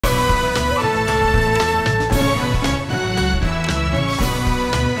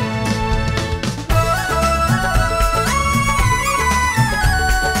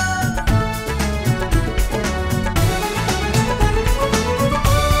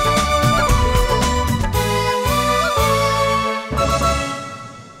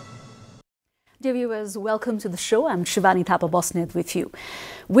viewers, welcome to the show. I'm Shivanee Thapa Basnyat with you.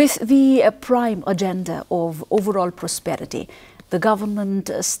 With the prime agenda of overall prosperity, the government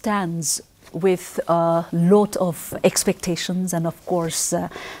stands with a lot of expectations and of course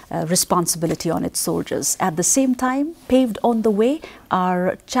responsibility on its soldiers. At the same time, paved on the way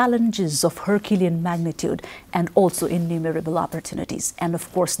are challenges of Herculean magnitude and also innumerable opportunities. And of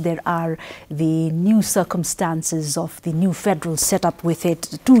course there are the new circumstances of the new federal setup with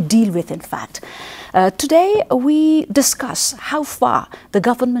it to deal with, in fact. Today we discuss how far the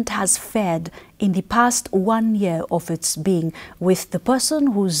government has fared in the past 1 year of its being with the person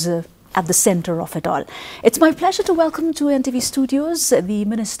who's at the center of it all. It's my pleasure to welcome to NTV studios the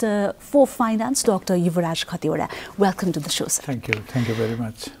Minister for Finance, Dr. Yuvraj Khatiwada. Welcome to the show, sir. Thank you. Thank you very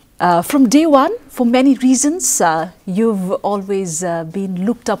much. From day one, for many reasons, you've always been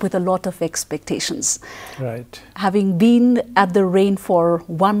looked up with a lot of expectations. Right. Having been at the reign for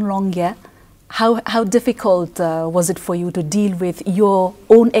 1 long year, how difficult was it for you to deal with your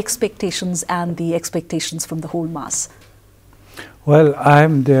own expectations and the expectations from the whole mass? Well,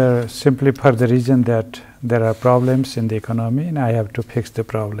 I'm there simply for the reason that there are problems in the economy and I have to fix the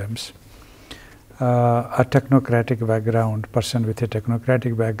problems. A technocratic background, person with a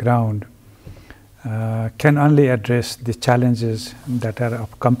technocratic background can only address the challenges that are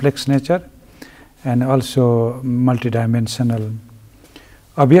of complex nature and also multidimensional.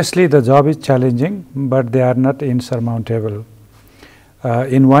 Obviously, the job is challenging, but they are not insurmountable.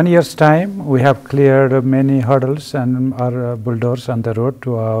 In 1 year's time, we have cleared many hurdles and are bulldozers on the road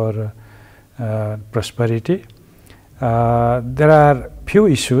to our prosperity. There are few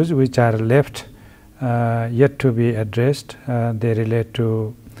issues which are left yet to be addressed. They relate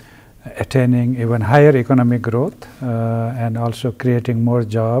to attaining even higher economic growth and also creating more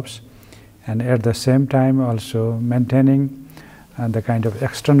jobs, and at the same time also maintaining the kind of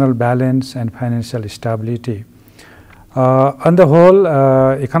external balance and financial stability. On the whole,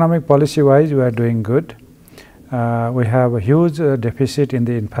 economic policy wise, we are doing good. We have a huge deficit in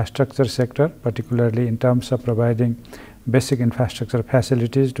the infrastructure sector, particularly in terms of providing basic infrastructure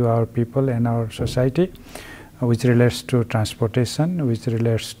facilities to our people and our society, which relates to transportation, which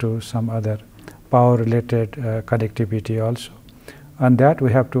relates to some other power related connectivity also. On that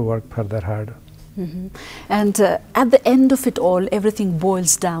we have to work further hard. Mm-hmm. And at the end of it all, everything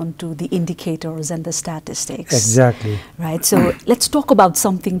boils down to the indicators and the statistics. Exactly. Right. So let's talk about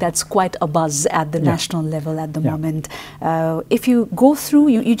something that's quite a buzz at the national level at the moment. If you go through,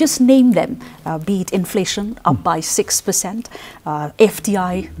 you just name them, be it inflation up by 6%,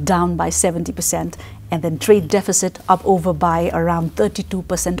 FDI down by 70%, and then trade deficit up over by around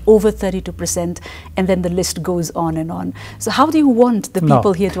 32%, over 32%, and then the list goes on and on. So how do you want the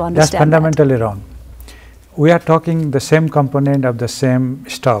people here to understand that's fundamentally wrong. We are talking the same component of the same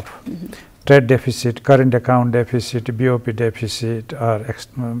stuff. Mm-hmm. Trade deficit, current account deficit, BOP deficit, or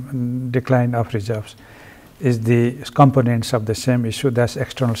decline of reserves is the components of the same issue. That's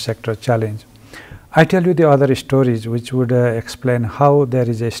external sector challenge. I tell you the other stories which would explain how there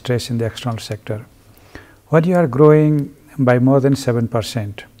is a stress in the external sector. When you are growing by more than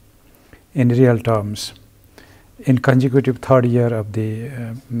 7% in real terms in consecutive third year of the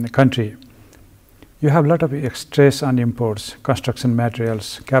country, you have a lot of stress on imports, construction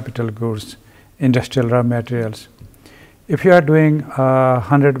materials, capital goods, industrial raw materials. If you are doing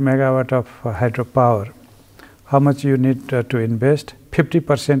 100 megawatt of hydropower, how much you need to invest?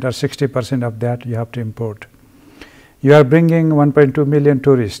 50% or 60% of that you have to import. You are bringing 1.2 million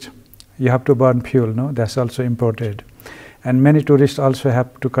tourists. You have to burn fuel, no? That's also imported. And many tourists also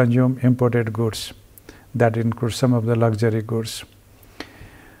have to consume imported goods. That includes some of the luxury goods.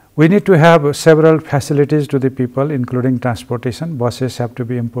 We need to have several facilities to the people, including transportation. Buses have to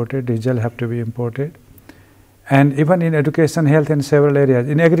be imported, diesel have to be imported. And even in education, health, and several areas,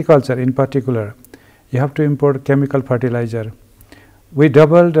 in agriculture in particular, you have to import chemical fertilizer. We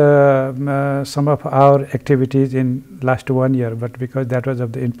doubled some of our activities in last 1 year, but because that was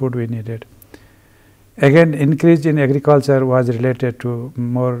of the input we needed. Again, increase in agriculture was related to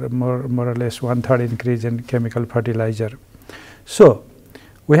more or less 1/3 increase in chemical fertilizer. So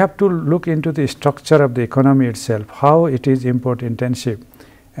we have to look into the structure of the economy itself, how it is import intensive.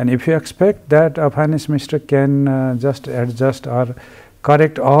 And if you expect that a finance minister can just adjust or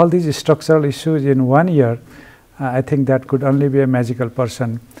correct all these structural issues in 1 year, I think that could only be a magical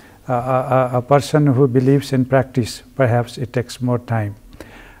person, a person who believes in practice. Perhaps it takes more time.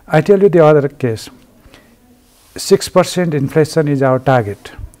 I tell you the other case. 6% inflation is our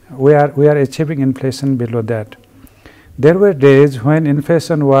target. We are achieving inflation below that. There were days when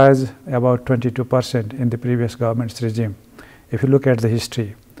inflation was about 22% in the previous government's regime. If you look at the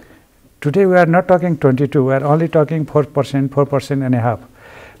history, Today we are not talking 22, we are only talking 4%, 4.5%.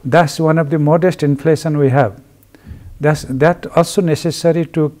 That's one of the modest inflation we have. That also necessary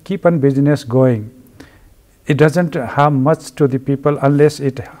to keep on business going. It doesn't harm much to the people unless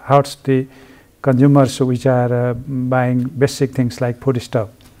it hurts the consumers which are buying basic things like food stuff.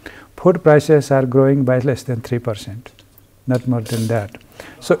 Food prices are growing by less than 3%, not more than that.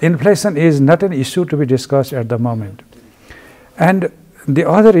 So inflation is not an issue to be discussed at the moment. And the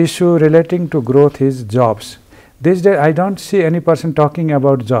other issue relating to growth is jobs. These days I don't see any person talking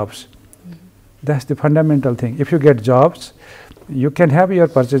about jobs. That's the fundamental thing. If you get jobs, you can have your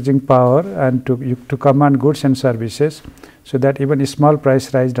purchasing power and to command goods and services, so that even a small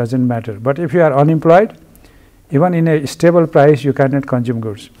price rise doesn't matter. But if you are unemployed, even in a stable price, you cannot consume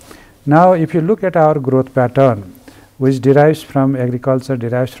goods. Now, if you look at our growth pattern, which derives from agriculture,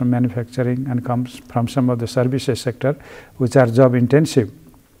 derives from manufacturing, and comes from some of the services sector, which are job intensive,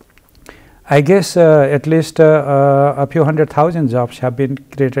 I guess at least a few 100,000 jobs have been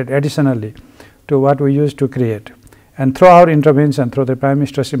created additionally to what we used to create. And through our intervention, through the Prime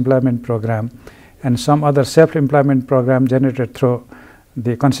Minister's employment program and some other self-employment program generated through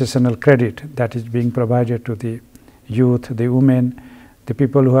the concessional credit that is being provided to the youth, the women, the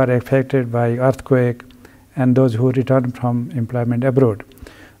people who are affected by earthquake, and those who return from employment abroad.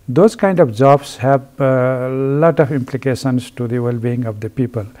 Those kind of jobs have a lot of implications to the well-being of the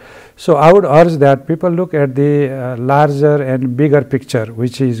people. So I would urge that people look at the larger and bigger picture,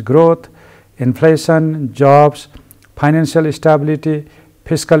 which is growth, inflation, jobs, financial stability,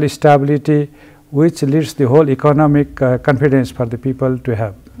 fiscal stability, which leads the whole economic confidence for the people to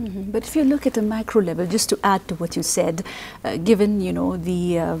have. But if you look at a macro level, just to add to what you said, given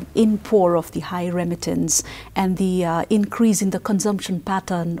the in-pour of the high remittance and the increase in the consumption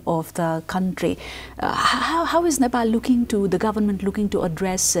pattern of the country, how is Nepal the government looking to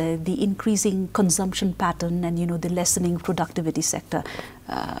address the increasing consumption pattern and the lessening productivity sector?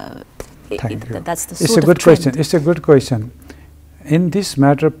 Thank you. That's the It's a good question. It's a good question. In this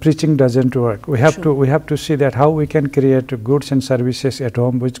matter, preaching doesn't work. We have to see that how we can create goods and services at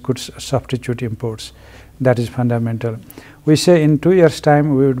home which could substitute imports. That is fundamental. We say in 2 years'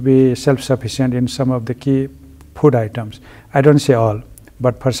 time we would be self-sufficient in some of the key food items. I don't say all,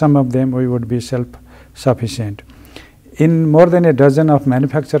 but for some of them we would be self-sufficient. In more than a dozen of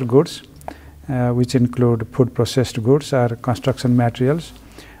manufactured goods, which include food processed goods or construction materials,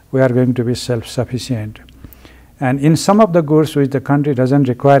 we are going to be self-sufficient. And in some of the goods which the country doesn't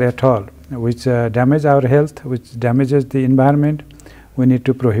require at all, which damage our health, which damages the environment, we need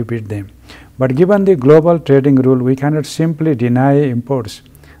to prohibit them. But given the global trading rule, we cannot simply deny imports.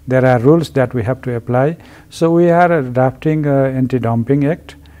 There are rules that we have to apply. So we are drafting an anti-dumping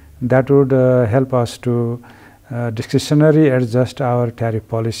act that would help us to discretionary adjust our tariff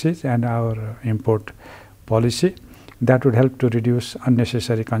policies and our import policy. That would help to reduce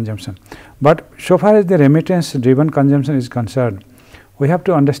unnecessary consumption. But so far as the remittance driven consumption is concerned, we have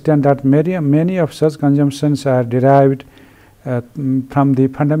to understand that many of such consumptions are derived from the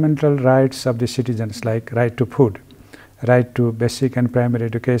fundamental rights of the citizens, like right to food, right to basic and primary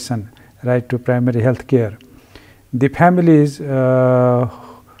education, right to primary health care. The families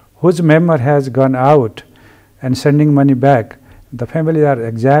whose member has gone out and sending money back, the families are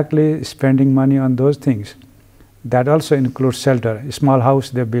exactly spending money on those things. That also includes shelter, a small house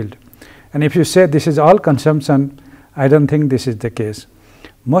they build. And if you say this is all consumption, I don't think this is the case.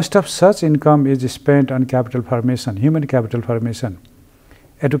 Most of such income is spent on capital formation, human capital formation,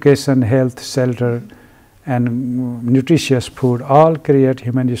 education, health, shelter, and nutritious food all create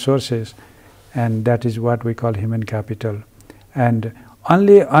human resources, and that is what we call human capital. And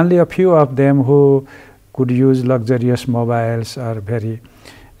only a few of them who could use luxurious mobiles or very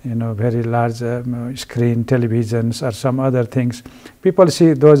large screen televisions or some other things, people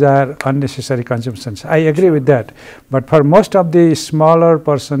see those are unnecessary consumptions. I agree with that. But for most of the smaller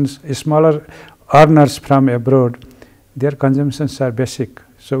persons, smaller earners from abroad, their consumptions are basic.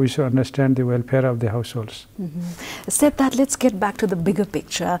 So we should understand the welfare of the households. Said that, let's get back to the bigger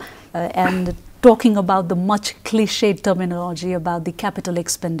picture and talking about the much cliched terminology about the capital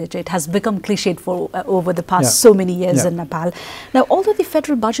expenditure. It has become cliched for over the past so many years in Nepal. Now, although the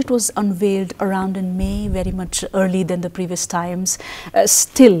federal budget was unveiled around in May, very much early than the previous times,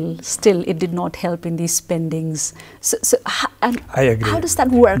 still it did not help in these spendings. I agree. How does that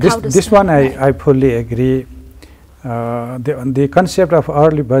work? I fully agree. The concept of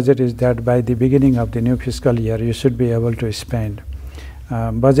early budget is that by the beginning of the new fiscal year, you should be able to spend.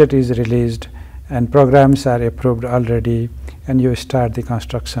 Budget is released and programs are approved already, and you start the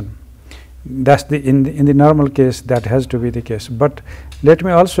construction. That's in the normal case, that has to be the case. But let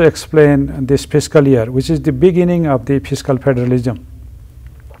me also explain this fiscal year, which is the beginning of the fiscal federalism.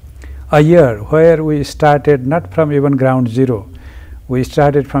 A year where we started not from even ground zero, we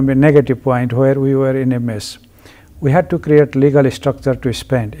started from a negative point where we were in a mess. We had to create legal structure to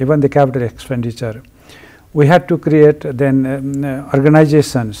spend, even the capital expenditure. We had to create then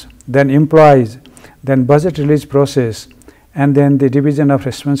organizations, then employees, then budget release process, and then the division of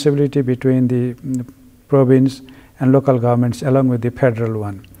responsibility between the province and local governments along with the federal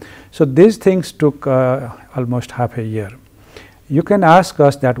one. So these things took almost half a year. You can ask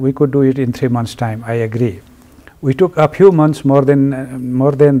us that we could do it in 3 months' time. I agree. We took a few months more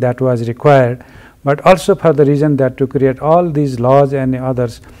than that was required, but also for the reason that to create all these laws and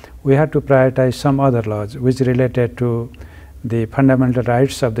others, we had to prioritize some other laws which related to the fundamental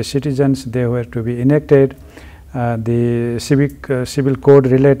rights of the citizens. They were to be enacted. The civil code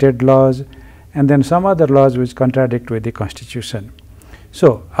related laws, and then some other laws which contradict with the constitution.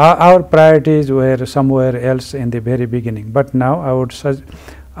 So our priorities were somewhere else in the very beginning, but now I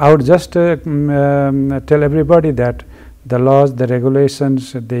would just tell everybody that the laws, the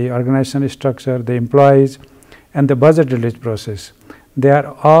regulations, the organization structure, the employees, and the budget release process, they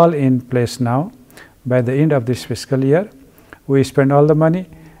are all in place now. By the end of this fiscal year, we spend all the money.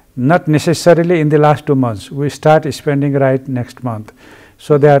 Not necessarily in the last 2 months. We start spending right next month.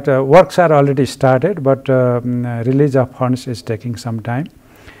 So that works are already started, but release of funds is taking some time.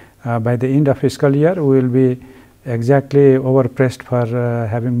 By the end of fiscal year, we will be exactly overpressed for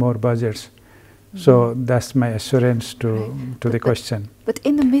having more budgets. So that's my assurance to the question. But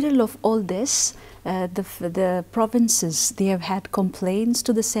in the middle of all this, the provinces, they have had complaints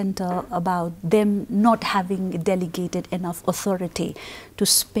to the center about them not having delegated enough authority to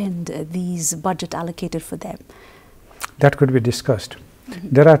spend these budget allocated for them. That could be discussed.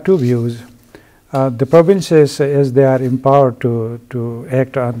 There are two views. The provinces, as they are empowered to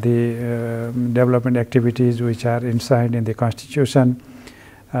act on the development activities which are enshrined in the constitution,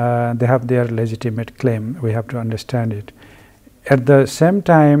 they have their legitimate claim. We have to understand it. At the same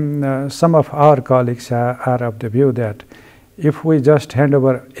time, some of our colleagues are of the view that if we just hand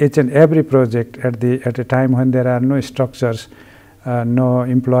over each and every project at a time when there are no structures, no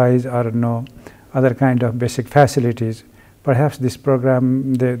employees, or no other kind of basic facilities, perhaps this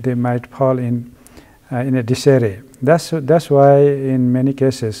program they might fall in a disarray. That's why in many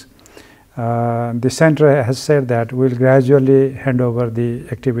cases the center has said that we will gradually hand over the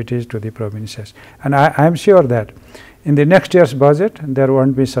activities to the provinces, and I am sure that in the next year's budget, there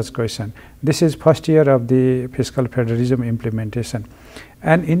won't be such question. This is first year of the fiscal federalism implementation,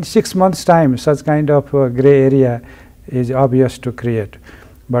 and in 6 months' time, such kind of gray area is obvious to create.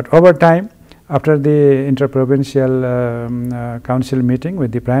 But over time, after the interprovincial council meeting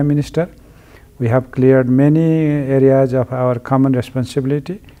with the Prime Minister, we have cleared many areas of our common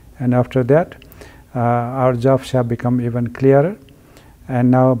responsibility, and after that, our jobs have become even clearer. And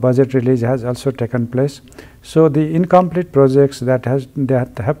now budget release has also taken place. So the incomplete projects that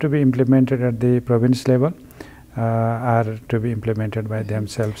have to be implemented at the province level are to be implemented by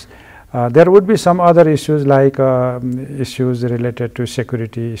themselves. There would be some other issues like issues related to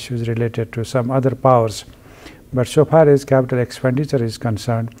security, issues related to some other powers. But so far as capital expenditure is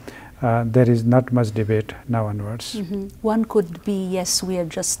concerned, there is not much debate now onwards. One could be, yes, we are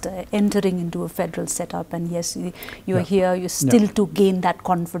just entering into a federal setup, and yes, you are here, you still to gain that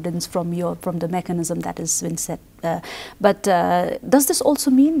confidence from the mechanism that has been set. But does this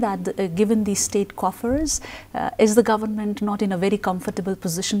also mean that given the state coffers, is the government not in a very comfortable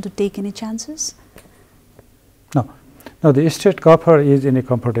position to take any chances? No, the state coffer is in a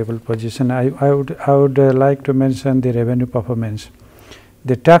comfortable position. I would like to mention the revenue performance.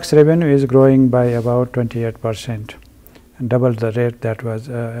 The tax revenue is growing by about 28%, double the rate that was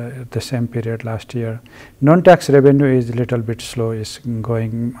at the same period last year. Non-tax revenue is a little bit slow, is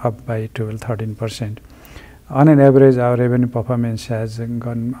going up by 12–13%. On an average, our revenue performance has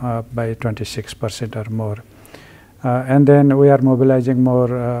gone up by 26% or more. And then we are mobilizing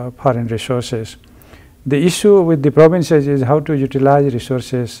more foreign resources. The issue with the provinces is how to utilize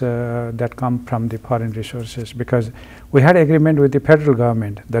resources that come from the foreign resources, because we had agreement with the federal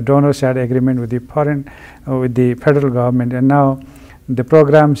government. The donors had agreement with the federal government, and now the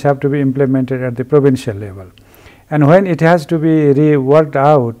programs have to be implemented at the provincial level. And when it has to be reworked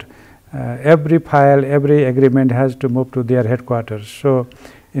out, every file, every agreement has to move to their headquarters. So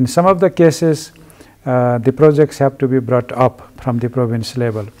in some of the cases, the projects have to be brought up from the province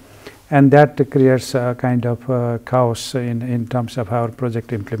level. And that creates a kind of chaos in terms of our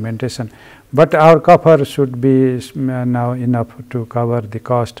project implementation. But our coffer should be now enough to cover the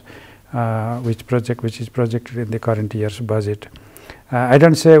cost which is projected in the current year's budget. I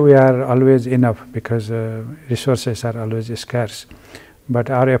don't say we are always enough, because resources are always scarce, but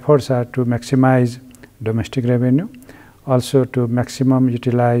our efforts are to maximize domestic revenue, also to maximum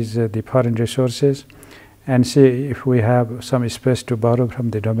utilize the foreign resources, and see if we have some space to borrow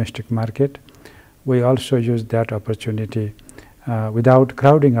from the domestic market. We also use that opportunity without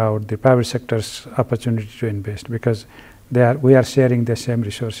crowding out the private sector's opportunity to invest, because we are sharing the same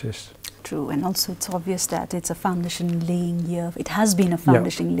resources. True, and also it's obvious that it's a foundation laying year. It has been a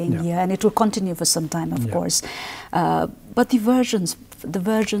foundation laying year, and it will continue for some time, of course. But the very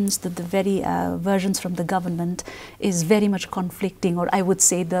versions from the government is very much conflicting, or I would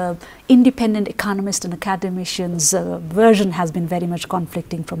say the independent economist and academicians' version has been very much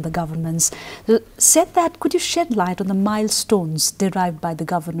conflicting from the governments. Said that, could you shed light on the milestones derived by the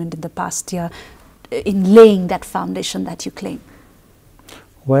government in the past year in laying that foundation that you claim?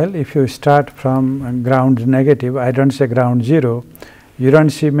 Well, if you start from ground negative, I don't say ground zero, you don't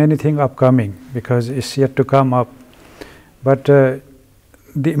see many things upcoming, because it's yet to come up. But the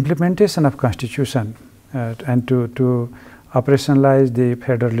implementation of Constitution and to operationalize the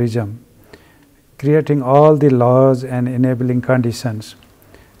federalism, creating all the laws and enabling conditions,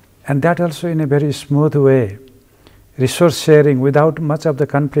 and that also in a very smooth way, resource sharing without much of the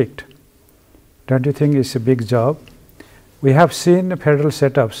conflict. Don't you think it's a big job? We have seen federal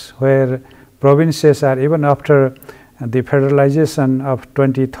setups where provinces are, even after the federalization of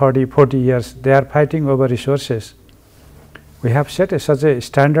 20, 30, 40 years, they are fighting over resources. We have set such a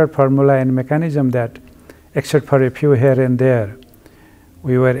standard formula and mechanism that, except for a few here and there,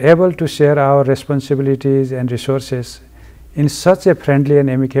 we were able to share our responsibilities and resources in such a friendly and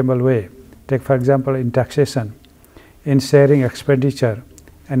amicable way. Take, for example, in taxation, in sharing expenditure,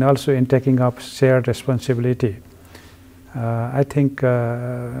 and also in taking up shared responsibility. I think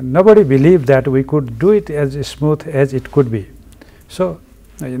nobody believed that we could do it as smooth as it could be. So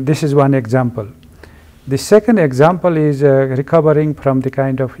this is one example. The second example is recovering from the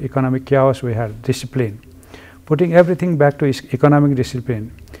kind of economic chaos we had, discipline, putting everything back to economic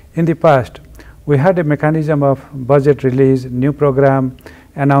discipline. In the past, we had a mechanism of budget release, new program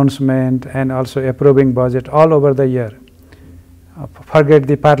announcement, and also approving budget all over the year. Forget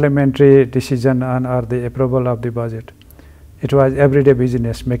the parliamentary decision on or the approval of the budget. It was everyday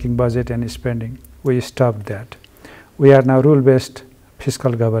business, making budget and spending. We stopped that. We are now rule-based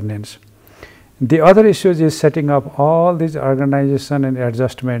fiscal governance. The other issue is setting up all these organization and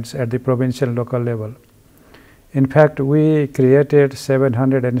adjustments at the provincial local level. In fact, we created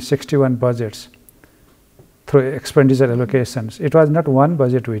 761 budgets through expenditure allocations. It was not one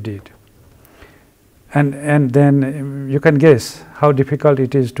budget we did. And then you can guess how difficult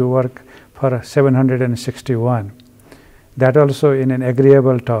it is to work for 761. That also in an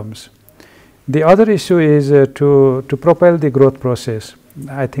agreeable terms. The other issue is to propel the growth process.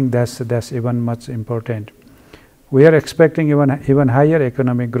 I think that's even much important. We are expecting even higher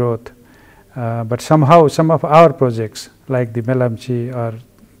economic growth, but somehow some of our projects like the Melamchi or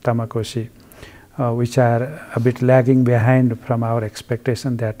Tamakoshi, which are a bit lagging behind from our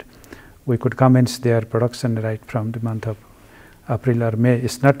expectation that we could commence their production right from the month of April or May,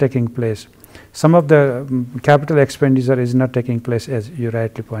 is not taking place. Some of the capital expenditure is not taking place, as you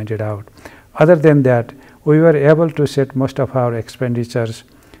rightly pointed out. Other than that, we were able to set most of our expenditures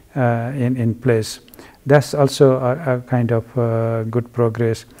in place. That's also a kind of good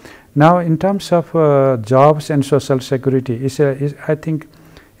progress. Now, in terms of jobs and social security, I think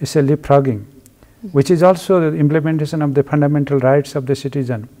it's a leapfrogging, which is also the implementation of the fundamental rights of the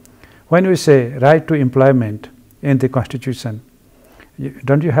citizen. When we say right to employment in the Constitution,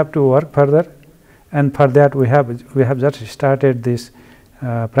 don't you have to work further? And for that, we have just started this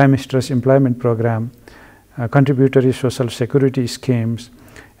Prime Minister's employment program, contributory social security schemes,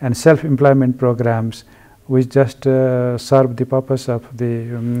 and self-employment programs, which just serve the purpose of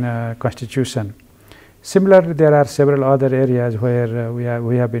the Constitution. Similarly, there are several other areas where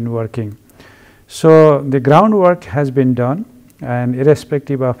we have been working. So the groundwork has been done, and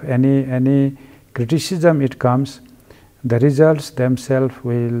irrespective of any criticism it comes, the results themselves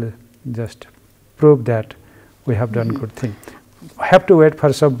will just prove that we have done good thing. I have to wait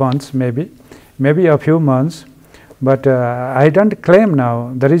for some months, maybe a few months, but I don't claim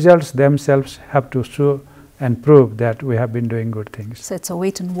now. The results themselves have to show and prove that we have been doing good things. So it's a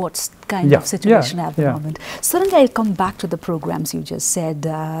wait and watch kind of situation at the moment. Certainly, I'll come back to the programs you just said,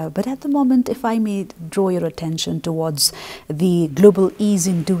 but at the moment, if I may draw your attention towards the Global Ease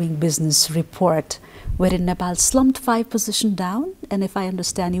in Doing Business report, wherein Nepal slumped 5 positions down, and if I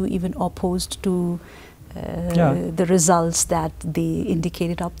understand, you even opposed to the results that they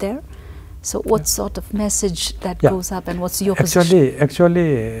indicated up there. So what sort of message that goes up, and what's your position?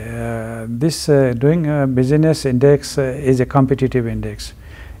 Actually, this doing business index is a competitive index.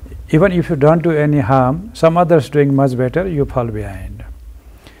 Even if you don't do any harm, some others doing much better, you fall behind.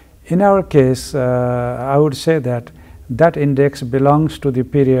 In our case, I would say that that index belongs to the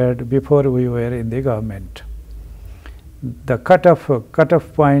period before we were in the government. The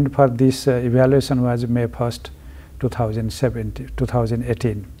cutoff point for this evaluation was May 1st,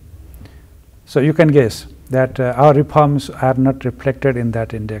 2018. So you can guess that our reforms are not reflected in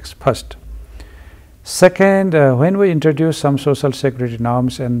that index, first. Second, when we introduced some social security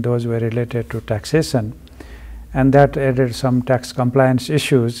norms, and those were related to taxation, and that added some tax compliance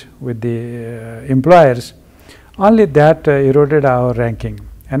issues with the employers, only that eroded our ranking.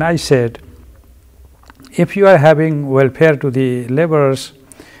 And I said, if you are having welfare to the laborers,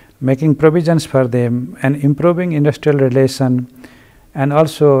 making provisions for them, and improving industrial relation, and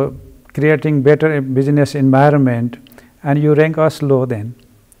also creating better business environment, and you rank us low, then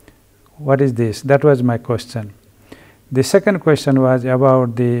what is this? That was my question. The second question was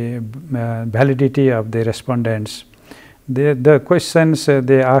about the validity of the respondents. The questions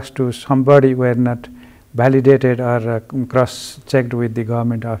they asked to somebody were not validated or cross-checked with the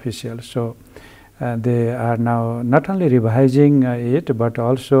government officials. So they are now not only revising it, but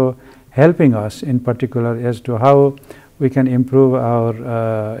also helping us in particular as to how we can improve our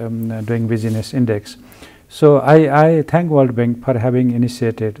doing business index. So I thank World Bank for having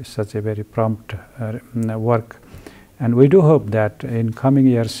initiated such a very prompt work, and we do hope that in coming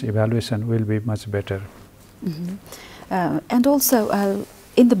years evaluation will be much better. And also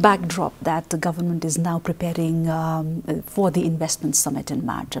in the backdrop that the government is now preparing for the investment summit in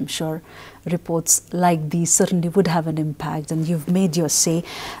March, I'm sure reports like these certainly would have an impact, and you've made your say.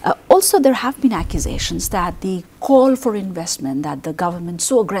 Also, there have been accusations that the call for investment that the government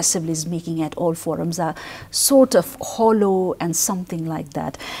so aggressively is making at all forums are sort of hollow and something like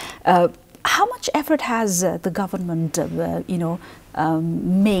that. How much effort has the government,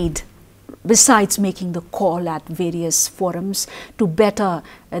 made, besides making the call at various forums, to better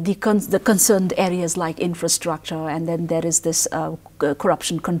the concerned areas like infrastructure, and then there is this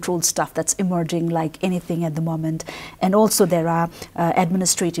corruption control stuff that's emerging like anything at the moment, and also there are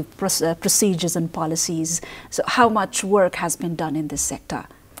administrative procedures and policies. So how much work has been done in this sector?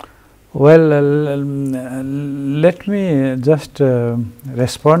 Well, let me just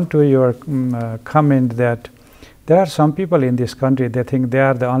respond to your comment that there are some people in this country, they think they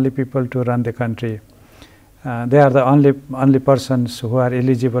are the only people to run the country. They are the only persons who are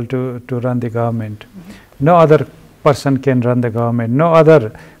eligible to run the government. No other person can run the government. No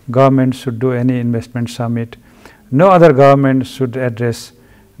other government should do any investment summit. No other government should address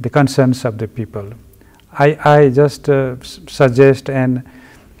the concerns of the people. I just suggest and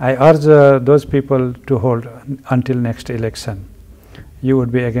I urge those people to hold until next election. You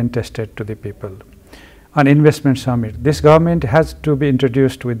would be again tested to the people. On investment summit, this government has to be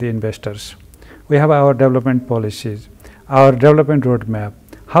introduced with the investors. We have our development policies, our development roadmap,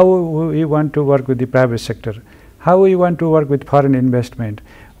 how we want to work with the private sector, how we want to work with foreign investment,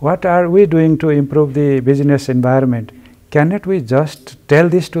 what are we doing to improve the business environment. Cannot we just tell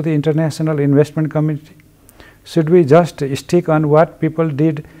this to the international investment community? Should we just stick on what people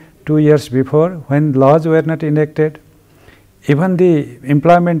did 2 years before when laws were not enacted? Even the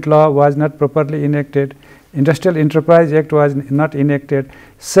employment law was not properly enacted. Industrial Enterprise Act was not enacted.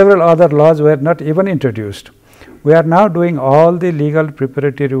 Several other laws were not even introduced. We are now doing all the legal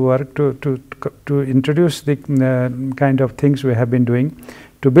preparatory work to introduce the kind of things we have been doing,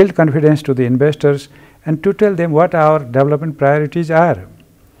 to build confidence to the investors and to tell them what our development priorities are.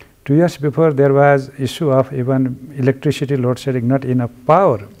 2 years before, there was issue of even electricity load shedding, not enough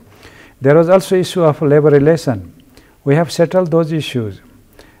power. There was also issue of labor relation. We have settled those issues,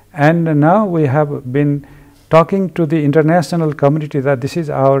 and now we have been talking to the international community that this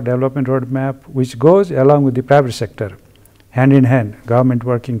is our development roadmap, which goes along with the private sector, hand in hand, government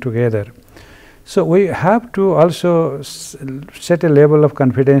working together. So we have to also set a level of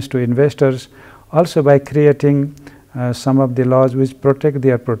confidence to investors, also by creating some of the laws which protect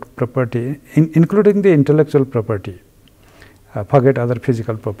their property, including the intellectual property, forget other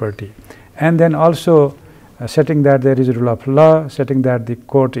physical property, and then also setting that there is a rule of law, setting that the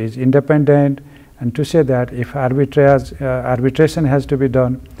court is independent, and to say that if arbitration has to be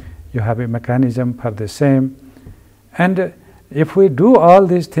done, you have a mechanism for the same. And if we do all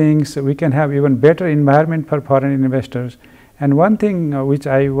these things, we can have even better environment for foreign investors. And one thing which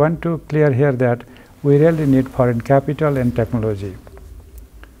I want to clear here, that we really need foreign capital and technology.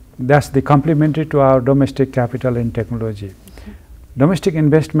 That's the complementary to our domestic capital and technology. Domestic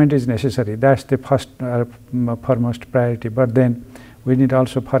investment is necessary, that's the first foremost priority, but then we need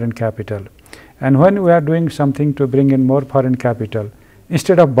also foreign capital. And when we are doing something to bring in more foreign capital,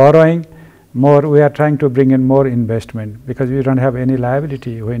 instead of borrowing more, we are trying to bring in more investment, because you don't have any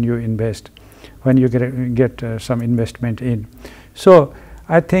liability when you invest, when you get some investment in. So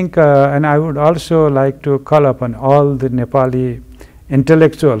I think, and I would also like to call upon all the Nepali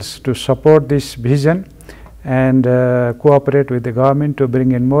intellectuals to support this vision and cooperate with the government to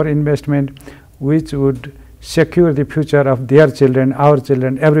bring in more investment, which would secure the future of their children, our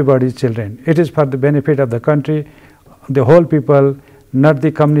children, everybody's children. It is for the benefit of the country, the whole people, not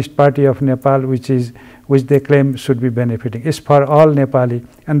the Communist Party of Nepal, which they claim should be benefiting. It's for all Nepali,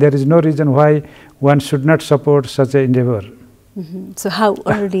 and there is no reason why one should not support such an endeavor. So how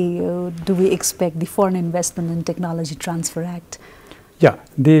early do we expect the Foreign Investment and Technology Transfer Act? Yeah,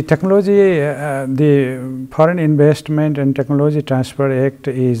 the technology, the Foreign Investment and Technology Transfer Act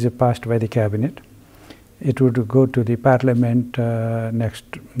is passed by the Cabinet. It would go to the Parliament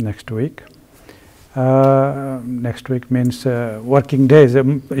next week. Next week means working days,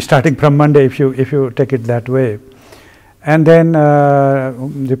 starting from Monday, if you take it that way. And then,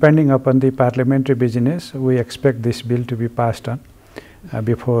 depending upon the parliamentary business, we expect this bill to be passed on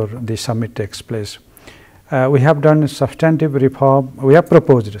before the summit takes place. We have done substantive reform. We have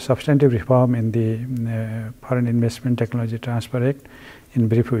proposed substantive reform in the Foreign Investment Technology Transfer Act. In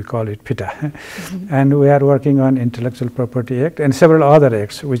brief, we call it FITA. And we are working on Intellectual Property Act and several other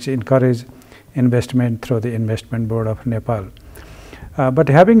acts which encourage investment through the Investment Board of Nepal. But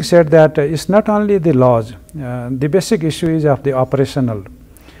having said that, it's not only the laws. The basic issue is of the operational,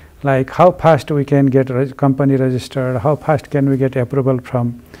 like how fast we can get company registered, how fast can we get approval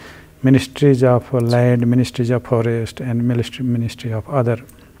from ministries of land, ministries of forest, and ministry of other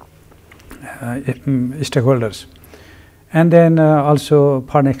stakeholders. And then also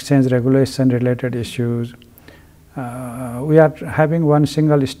foreign exchange regulation related issues. We are having one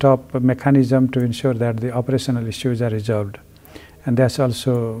single stop mechanism to ensure that the operational issues are resolved, and that's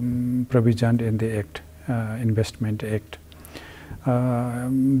also provisioned in the Act, Investment Act.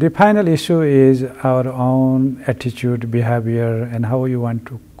 The final issue is our own attitude, behavior, and how you want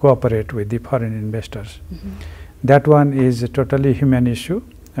to cooperate with the foreign investors. That one is a totally human issue,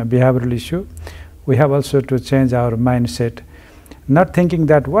 a behavioral issue. We have also to change our mindset, not thinking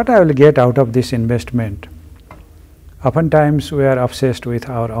that what I will get out of this investment. Oftentimes we are obsessed with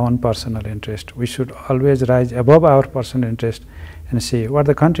our own personal interest. We should always rise above our personal interest and see what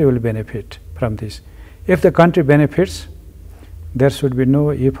the country will benefit from this. If the country benefits, there should be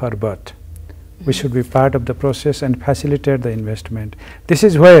no if or but. We should be part of the process and facilitate the investment. This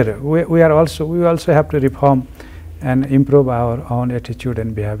is where we also have to reform and improve our own attitude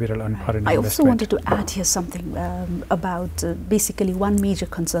and behavioral on foreign investment. I also wanted to add here something about basically one major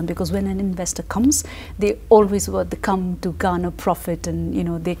concern, because when an investor comes, they always come to garner profit,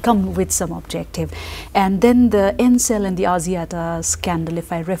 and they come with some objective. And then the NCEL and the Axiata scandal,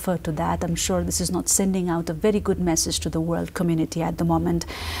 if I refer to that, I'm sure this is not sending out a very good message to the world community at the moment.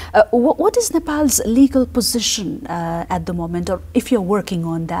 What is Nepal's legal position at the moment, or if you're working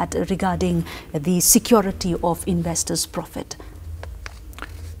on that, regarding the security of investors' profit?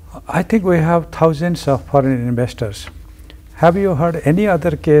 I think we have thousands of foreign investors. Have you heard any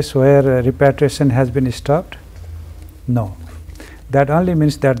other case where repatriation has been stopped? No. That only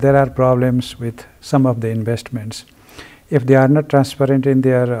means that there are problems with some of the investments. If they are not transparent in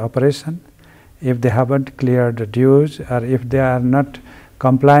their operation, if they haven't cleared the dues, or if they are not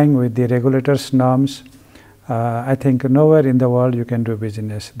complying with the regulators' norms, I think nowhere in the world you can do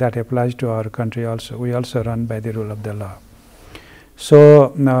business. That applies to our country also. We also run by the rule of the law.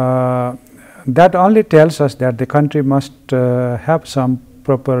 So that only tells us that the country must have some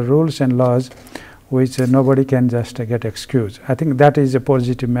proper rules and laws which nobody can just get excused. I think that is a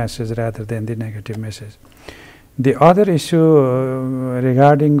positive message rather than the negative message. The other issue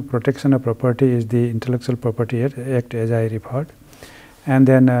regarding protection of property is the Intellectual Property Act, as I referred, and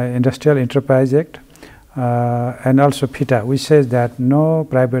then Industrial Enterprise Act. And also FITA, which says that no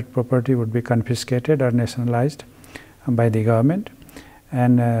private property would be confiscated or nationalized by the government,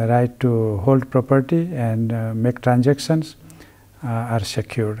 and right to hold property and make transactions are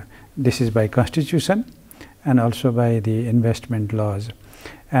secured. This is by constitution and also by the investment laws.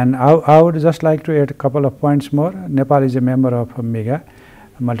 And I would just like to add a couple of points more. Nepal is a member of MIGA,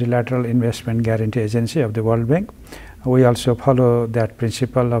 Multilateral Investment Guarantee Agency of the World Bank. We also follow that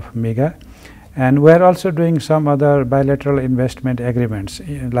principle of MIGA. And we are also doing some other bilateral investment agreements,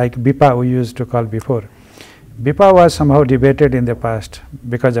 like BIPA we used to call before. BIPA was somehow debated in the past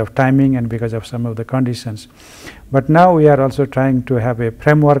because of timing and because of some of the conditions. But now we are also trying to have a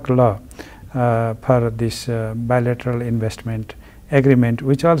framework law for this bilateral investment agreement,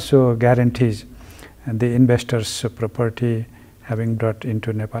 which also guarantees the investors' property having brought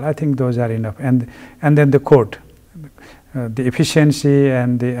into Nepal. I think those are enough. And then the court, the efficiency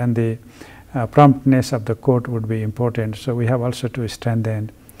and the promptness of the court would be important. So we have also to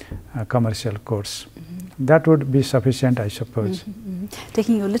strengthen commercial courts. That would be sufficient, I suppose.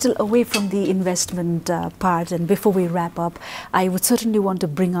 Taking you a little away from the investment part, and before we wrap up, I would certainly want to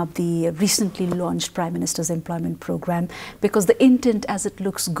bring up the recently launched Prime Minister's Employment Program, because the intent, as it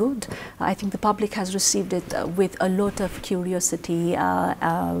looks good, I think the public has received it with a lot of curiosity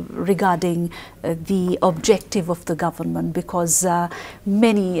regarding the objective of the government, because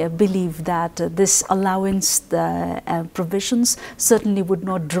many believe that this allowance provisions certainly would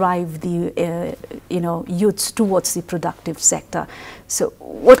not drive the youths towards the productive sector. So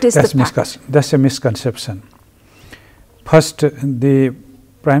what is that's a misconception. First, the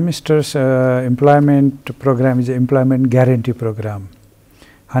Prime Minister's employment program is an employment guarantee program,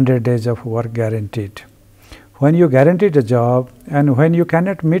 100 days of work guaranteed. When you guaranteed a job and when you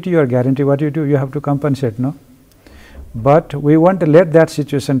cannot meet your guarantee, what you do? You have to compensate, no? But we want to let that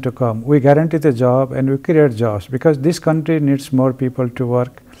situation to come. We guarantee the job and we create jobs, because this country needs more people to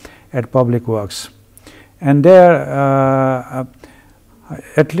work at public works. And there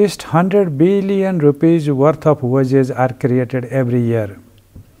at least 100 billion rupees worth of wages are created every year.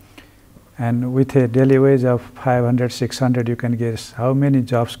 And with a daily wage of 500, 600, you can guess how many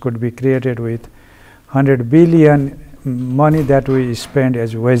jobs could be created with 100 billion money that we spend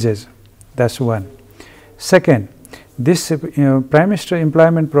as wages. That's one. Second, this Prime Minister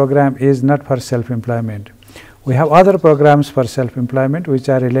Employment Program is not for self-employment. We have other programs for self-employment which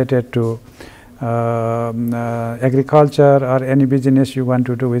are related to agriculture or any business you want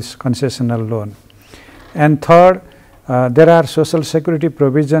to do with concessional loan. And third, there are social security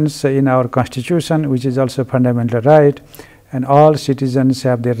provisions in our constitution, which is also fundamental right, and all citizens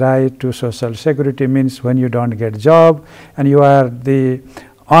have the right to social security. Means when you don't get job and you are the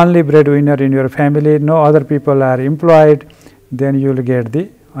only breadwinner in your family, no other people are employed, then you will get the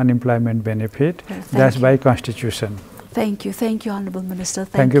unemployment benefit. That's by constitution. Thank you, Honorable Minister.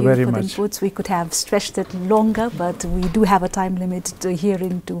 Thank you very for much. the inputs. We could have stretched it longer, but we do have a time limit to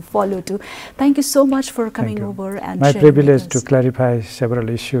hearing to follow to. Thank you so much for coming over and my sharing privilege with us. to clarify several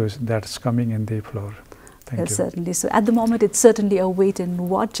issues that's coming in the floor. Thank you. Certainly. So at the moment, it's certainly a wait and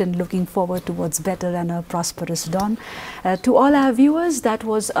watch, and looking forward towards better and a prosperous dawn. To all our viewers, that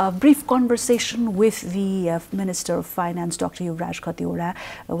was a brief conversation with the Minister of Finance, Dr. Yuvraj Khatiwada,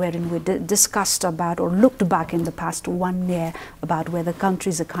 wherein we discussed about or looked back in the past 1 year about where the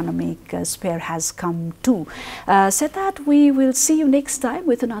country's economic sphere has come to. Said that, we will see you next time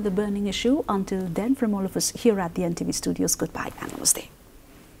with another burning issue. Until then, from all of us here at the NTV studios, goodbye and namaste.